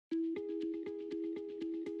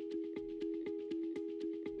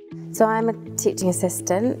So I'm a teaching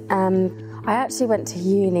assistant. I actually went to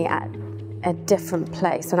uni at a different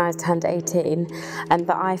place when I was turned 18,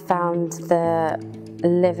 but I found the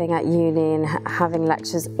living at uni and having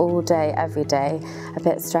lectures all day, every day, a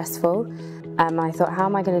bit stressful. I thought, how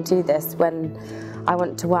am I going to do this when I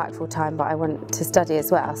want to work full time but I want to study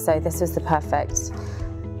as well? So this was the perfect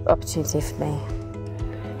opportunity for me.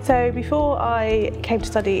 So before I came to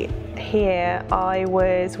study here, I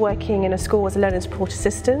was working in a school as a learning support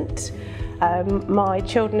assistant. My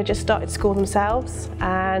children had just started school themselves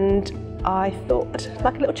and I thought,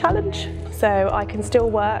 like a little challenge. So I can still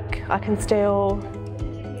work, I can still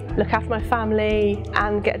look after my family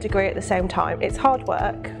and get a degree at the same time. It's hard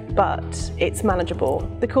work, but it's manageable.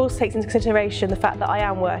 The course takes into consideration the fact that I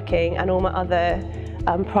am working and all my other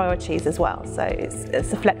priorities as well. So it's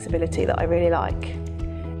the flexibility that I really like.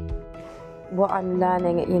 What I'm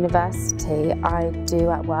learning at university, I do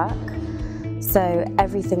at work. So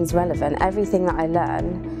everything's relevant. Everything that I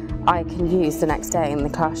learn, I can use the next day in the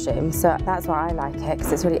classroom. So that's why I like it,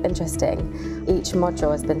 because it's really interesting. Each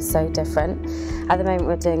module has been so different. At the moment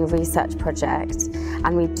we're doing a research project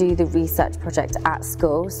and we do the research project at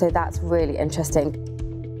school, so that's really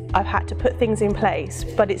interesting. I've had to put things in place,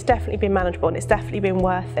 but it's definitely been manageable and it's definitely been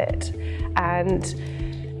worth it. And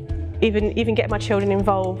even get my children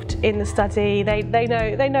involved in the study, they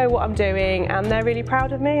know what I'm doing and they're really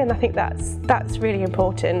proud of me, and I think that's really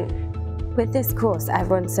important. With this course,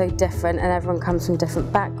 everyone's so different and everyone comes from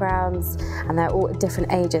different backgrounds and they're all at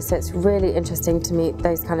different ages, so it's really interesting to meet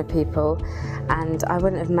those kind of people, and I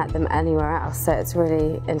wouldn't have met them anywhere else, so it's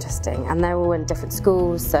really interesting. And they're all in different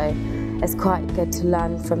schools, so it's quite good to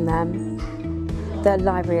learn from them. The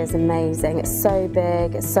library is amazing. It's so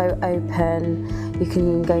big, it's so open. You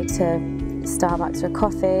can go to Starbucks for a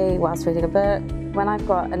coffee whilst reading a book. When I've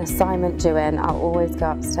got an assignment due in, I'll always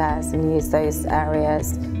go upstairs and use those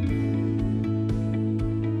areas.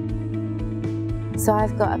 So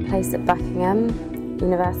I've got a place at Buckingham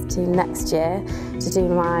University next year to do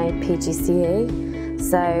my PGCE.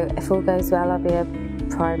 So if all goes well, I'll be a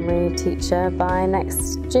primary teacher by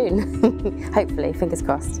next June. Hopefully, fingers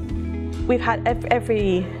crossed. We've had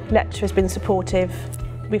every lecture has been supportive.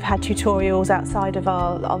 We've had tutorials outside of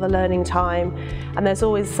our learning time, and there's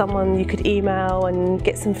always someone you could email and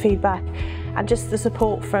get some feedback, and just the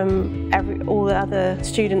support from all the other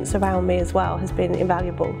students around me as well has been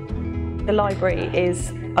invaluable. The library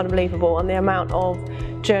is unbelievable, and the amount of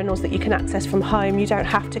journals that you can access from home. You don't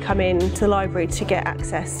have to come in to the library to get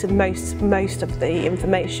access to most of the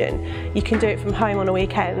information. You can do it from home on a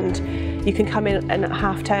weekend. You can come in at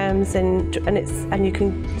half terms and you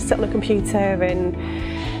can sit on a computer and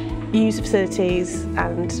use the facilities,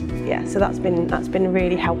 and yeah, so that's been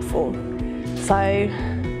really helpful. So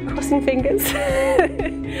crossing fingers.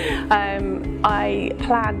 I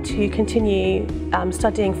plan to continue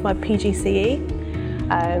studying for my PGCE,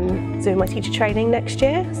 doing my teacher training next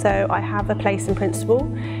year, so I have a place in principal.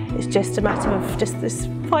 It's just a matter of just this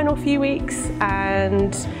final few weeks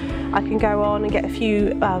and I can go on and get a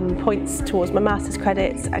few points towards my master's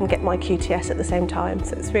credits and get my QTS at the same time,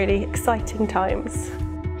 so it's really exciting times.